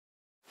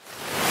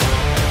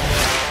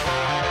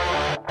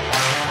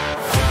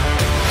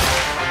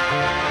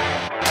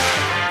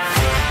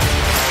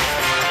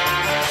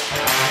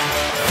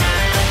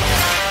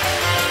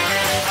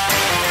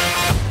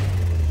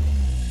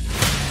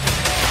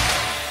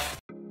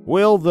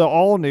Will the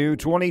all-new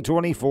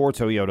 2024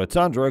 Toyota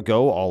Tundra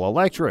go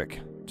all-electric?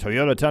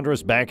 Toyota Tundra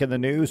is back in the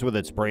news with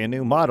its brand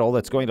new model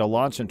that's going to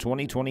launch in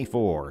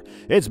 2024.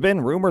 It's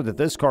been rumored that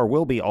this car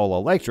will be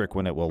all-electric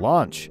when it will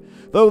launch.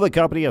 Though the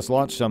company has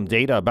launched some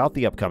data about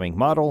the upcoming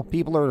model,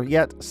 people are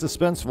yet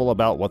suspenseful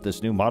about what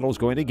this new model is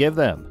going to give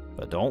them.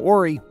 But don't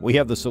worry, we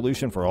have the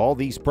solution for all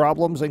these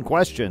problems and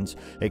questions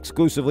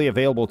exclusively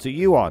available to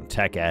you on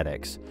Tech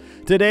Addicts.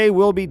 Today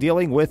we'll be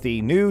dealing with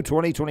the new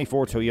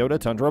 2024 Toyota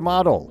Tundra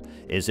model.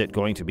 Is it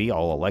going to be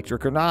all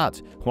electric or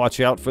not? Watch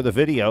out for the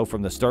video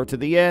from the start to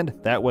the end,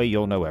 that way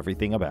you'll know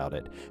everything about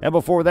it. And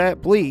before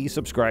that, please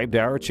subscribe to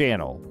our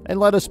channel.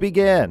 And let us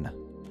begin.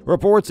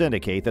 Reports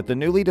indicate that the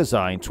newly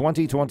designed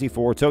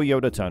 2024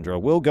 Toyota Tundra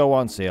will go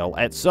on sale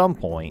at some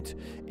point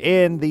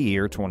in the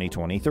year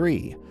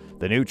 2023.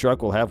 The new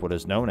truck will have what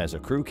is known as a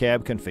crew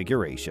cab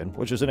configuration,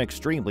 which is an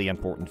extremely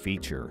important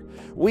feature.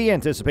 We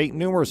anticipate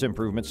numerous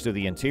improvements to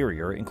the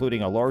interior,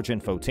 including a large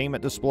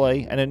infotainment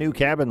display and a new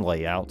cabin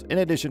layout, in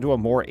addition to a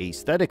more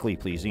aesthetically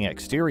pleasing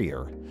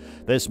exterior.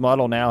 This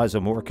model now has a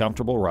more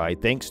comfortable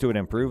ride thanks to an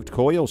improved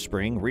coil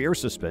spring rear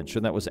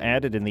suspension that was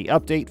added in the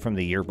update from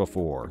the year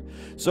before.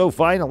 So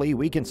finally,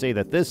 we can say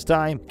that this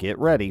time, get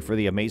ready for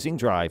the amazing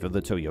drive of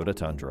the Toyota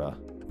Tundra.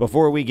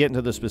 Before we get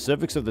into the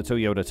specifics of the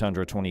Toyota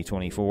Tundra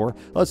 2024,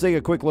 let's take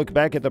a quick look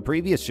back at the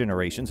previous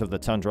generations of the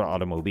Tundra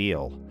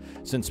automobile.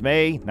 Since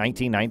May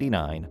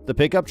 1999, the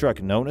pickup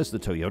truck known as the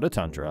Toyota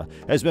Tundra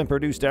has been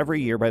produced every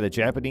year by the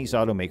Japanese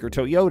automaker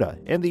Toyota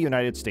in the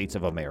United States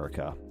of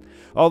America.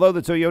 Although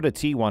the Toyota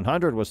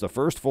T100 was the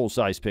first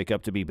full-size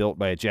pickup to be built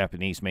by a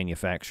Japanese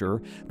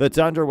manufacturer, the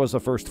Tundra was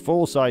the first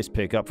full-size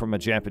pickup from a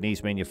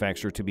Japanese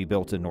manufacturer to be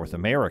built in North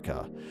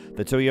America.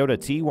 The Toyota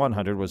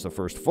T100 was the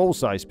first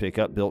full-size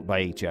pickup built by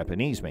a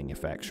Japanese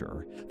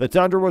manufacturer. The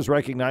Tundra was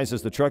recognized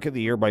as the Truck of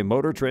the Year by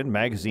Motor Trend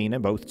magazine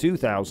in both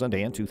 2000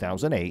 and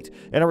 2008,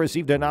 and it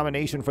received a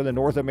nomination for the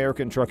North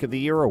American Truck of the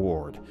Year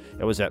award.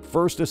 It was at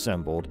first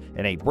assembled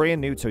in a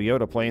brand new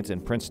Toyota plant in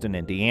Princeton,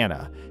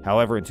 Indiana.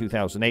 However, in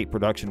 2008,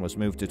 production was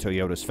moved to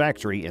Toyota's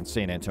factory in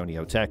San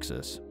Antonio,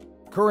 Texas.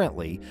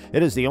 Currently,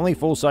 it is the only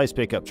full-size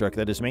pickup truck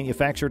that is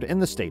manufactured in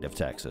the state of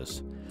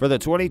Texas. For the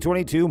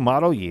 2022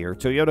 model year,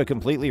 Toyota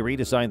completely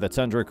redesigned the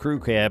Tundra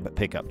Crew Cab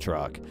pickup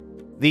truck.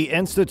 The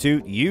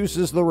Institute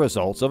uses the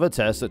results of a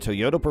test that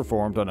Toyota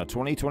performed on a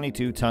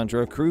 2022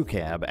 Tundra Crew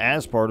Cab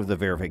as part of the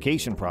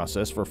verification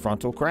process for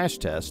frontal crash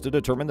tests to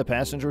determine the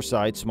passenger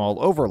side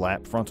small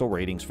overlap frontal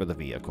ratings for the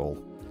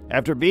vehicle.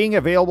 After being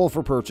available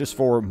for purchase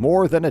for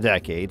more than a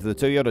decade, the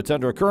Toyota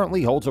Tundra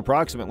currently holds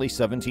approximately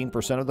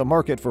 17% of the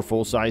market for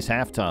full-size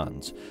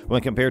half-tons.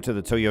 When compared to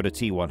the Toyota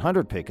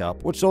T100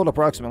 pickup, which sold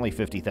approximately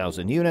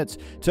 50,000 units,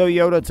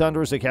 Toyota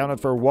Tundras accounted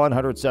for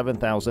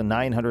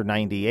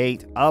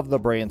 107,998 of the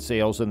brand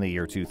sales in the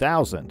year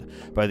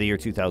 2000. By the year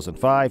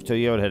 2005,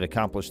 Toyota had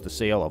accomplished the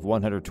sale of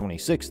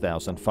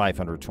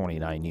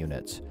 126,529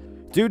 units.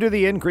 Due to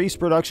the increased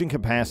production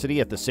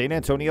capacity at the San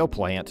Antonio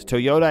plant,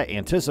 Toyota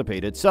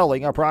anticipated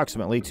selling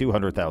approximately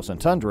 200,000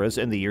 Tundras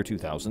in the year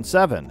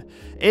 2007.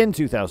 In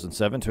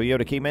 2007,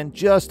 Toyota came in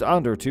just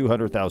under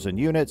 200,000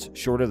 units,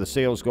 short of the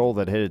sales goal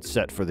that it had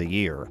set for the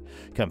year.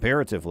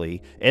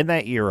 Comparatively, in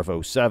that year of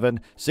 2007,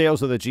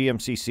 sales of the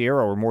GMC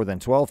Sierra were more than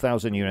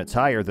 12,000 units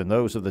higher than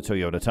those of the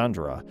Toyota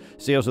Tundra.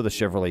 Sales of the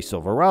Chevrolet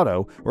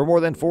Silverado were more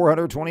than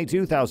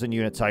 422,000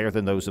 units higher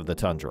than those of the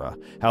Tundra.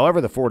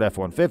 However, the Ford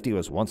F-150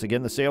 was once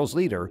again the sales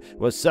leader,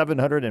 was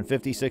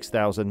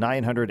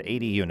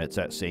 756,980 units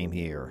that same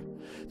year.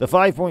 The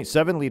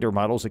 5.7-liter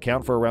models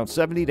account for around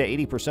 70 to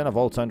 80% of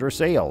all Tundra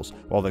sales,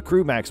 while the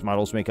Crew Max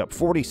models make up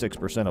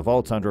 46% of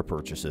all Tundra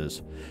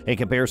purchases. In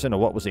comparison to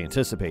what was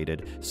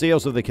anticipated,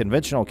 sales of the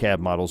conventional cab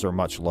models are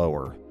much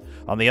lower.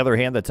 On the other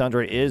hand, the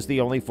Tundra is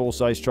the only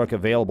full-size truck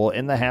available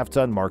in the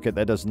half-ton market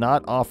that does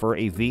not offer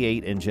a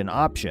V8 engine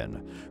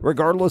option.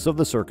 Regardless of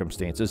the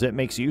circumstances, it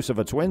makes use of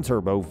a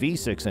twin-turbo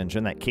V6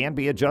 engine that can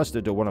be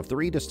adjusted to one of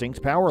 3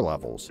 distinct power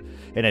levels.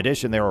 In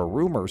addition, there are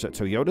rumors that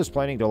Toyota is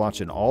planning to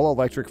launch an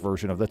all-electric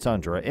version of the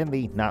Tundra in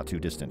the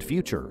not-too-distant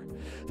future.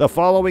 The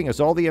following is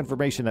all the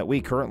information that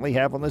we currently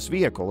have on this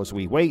vehicle as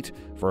we wait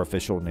for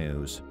official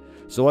news.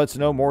 So let's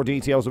know more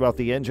details about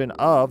the engine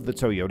of the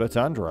Toyota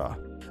Tundra.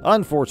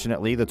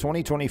 Unfortunately, the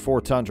 2024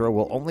 Tundra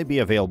will only be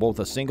available with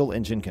a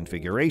single-engine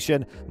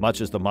configuration,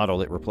 much as the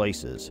model it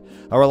replaces.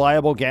 A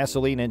reliable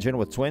gasoline engine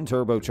with twin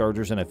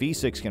turbochargers and a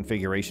V6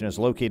 configuration is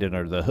located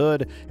under the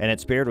hood, and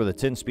it's paired with a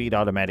 10-speed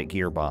automatic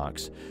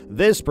gearbox.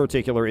 This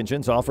particular engine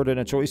is offered in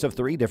a choice of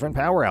 3 different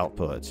power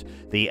outputs.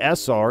 The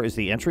SR is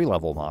the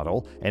entry-level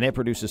model, and it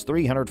produces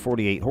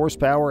 348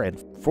 horsepower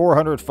and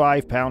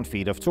 405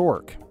 pound-feet of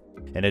torque.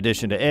 In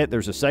addition to it,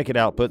 there's a second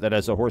output that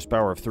has a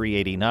horsepower of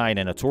 389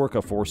 and a torque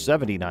of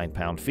 479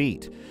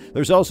 pound-feet.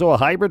 There's also a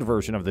hybrid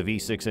version of the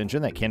V6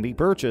 engine that can be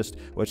purchased,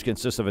 which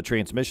consists of a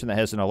transmission that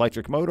has an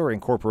electric motor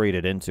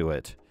incorporated into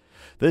it.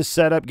 This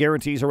setup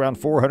guarantees around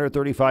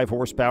 435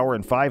 horsepower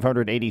and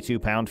 582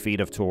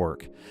 pound-feet of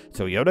torque.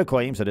 Toyota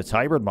claims that its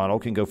hybrid model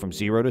can go from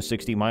 0 to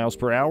 60 miles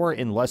per hour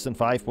in less than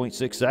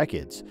 5.6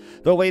 seconds.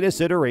 The latest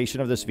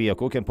iteration of this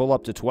vehicle can pull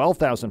up to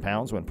 12,000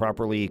 pounds when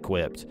properly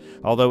equipped.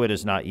 Although it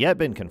has not yet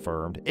been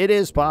confirmed, it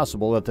is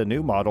possible that the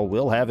new model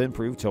will have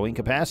improved towing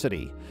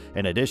capacity.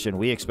 In addition,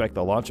 we expect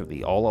the launch of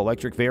the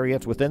all-electric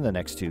variant within the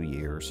next 2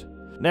 years.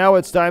 Now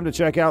it's time to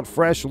check out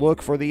fresh look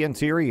for the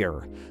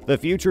interior. The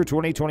future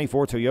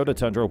 2024 Toyota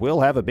Tundra will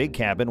have a big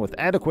cabin with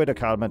adequate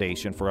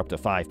accommodation for up to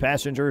 5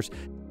 passengers.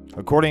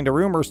 According to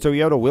rumors,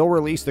 Toyota will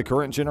release the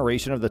current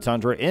generation of the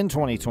Tundra in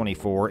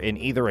 2024 in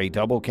either a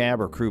double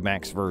cab or Crew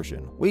Max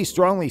version. We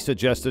strongly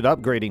suggested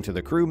upgrading to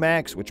the Crew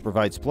Max, which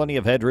provides plenty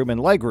of headroom and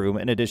legroom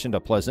in addition to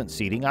pleasant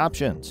seating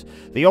options.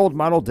 The old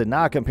model did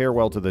not compare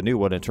well to the new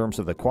one in terms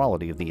of the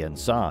quality of the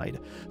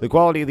inside. The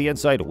quality of the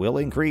inside will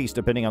increase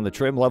depending on the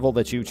trim level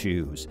that you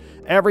choose.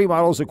 Every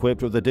model is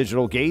equipped with a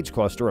digital gauge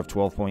cluster of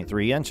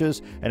 12.3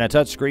 inches, and a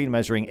touchscreen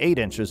measuring 8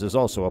 inches is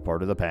also a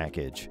part of the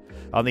package.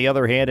 On the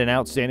other hand, an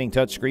outstanding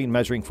touchscreen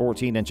measuring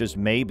 14 inches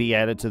may be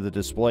added to the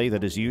display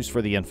that is used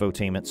for the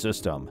infotainment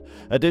system.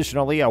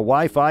 Additionally, a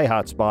Wi-Fi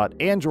hotspot,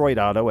 Android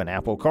Auto, and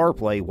Apple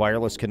CarPlay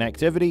wireless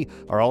connectivity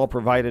are all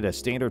provided as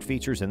standard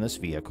features in this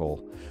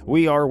vehicle.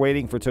 We are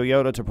waiting for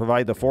Toyota to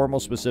provide the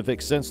formal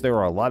specifics since there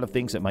are a lot of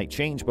things that might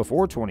change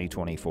before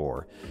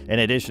 2024. In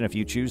addition, if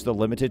you choose the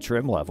limited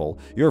trim level,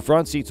 your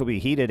front seats will be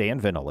heated and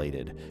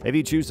ventilated. If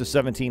you choose the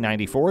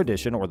 1794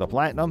 edition or the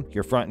Platinum,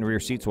 your front and rear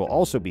seats will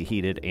also be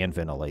heated and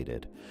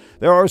ventilated.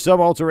 There are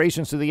some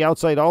alterations to the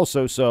outside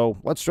also, so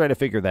let's try to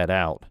figure that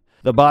out.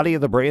 The body of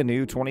the brand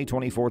new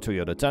 2024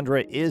 Toyota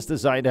Tundra is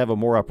designed to have a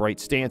more upright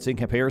stance in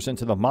comparison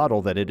to the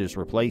model that it is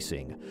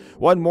replacing.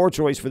 One more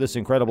choice for this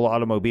incredible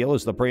automobile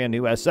is the brand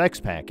new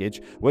SX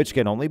package, which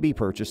can only be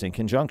purchased in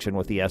conjunction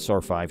with the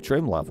SR5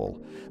 trim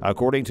level.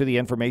 According to the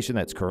information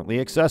that's currently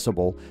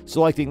accessible,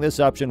 selecting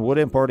this option would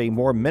impart a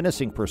more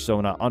menacing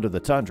persona onto the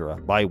Tundra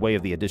by way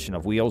of the addition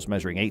of wheels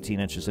measuring 18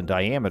 inches in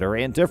diameter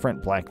and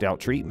different blacked-out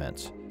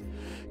treatments.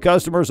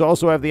 Customers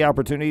also have the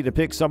opportunity to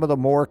pick some of the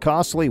more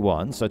costly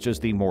ones, such as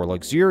the more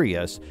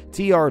luxurious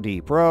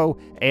TRD Pro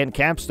and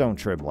Capstone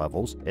trim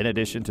levels, in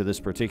addition to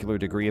this particular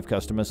degree of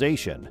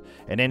customization.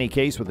 In any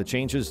case, with the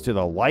changes to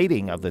the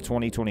lighting of the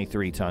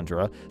 2023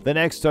 Tundra, the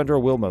next Tundra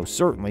will most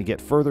certainly get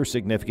further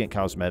significant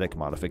cosmetic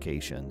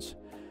modifications.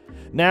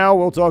 Now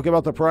we'll talk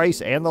about the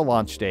price and the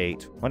launch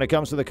date. When it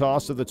comes to the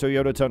cost of the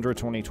Toyota Tundra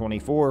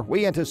 2024,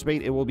 we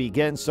anticipate it will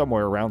begin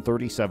somewhere around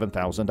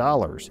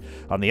 $37,000.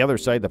 On the other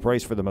side, the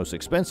price for the most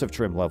expensive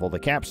trim level, the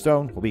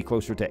Capstone, will be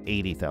closer to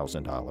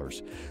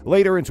 $80,000.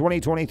 Later in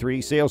 2023,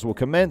 sales will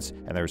commence,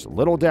 and there's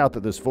little doubt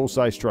that this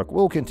full-size truck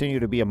will continue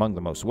to be among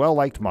the most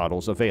well-liked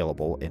models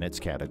available in its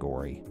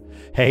category.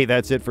 Hey,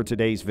 that's it for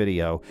today's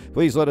video.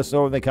 Please let us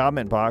know in the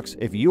comment box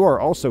if you are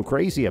also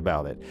crazy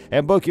about it,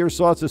 and book your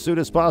slots as soon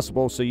as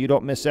possible so you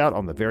don't miss out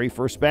on the very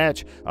first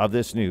batch of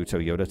this new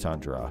Toyota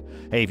Tundra.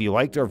 Hey, if you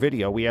liked our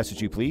video, we ask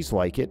that you please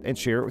like it and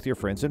share it with your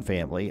friends and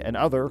family and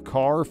other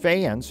car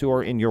fans who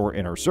are in your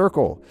inner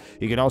circle.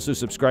 You can also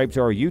subscribe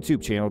to our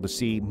YouTube channel to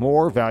see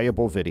more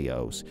valuable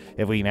videos.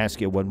 If we can ask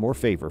you one more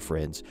favor,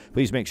 friends,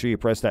 please make sure you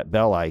press that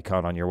bell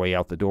icon on your way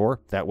out the door.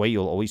 That way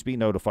you'll always be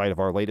notified of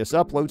our latest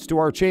uploads to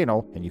our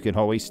channel, and you can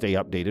always stay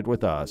updated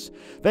with us.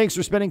 Thanks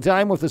for spending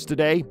time with us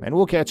today, and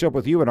we'll catch up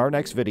with you in our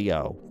next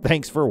video.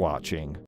 Thanks for watching.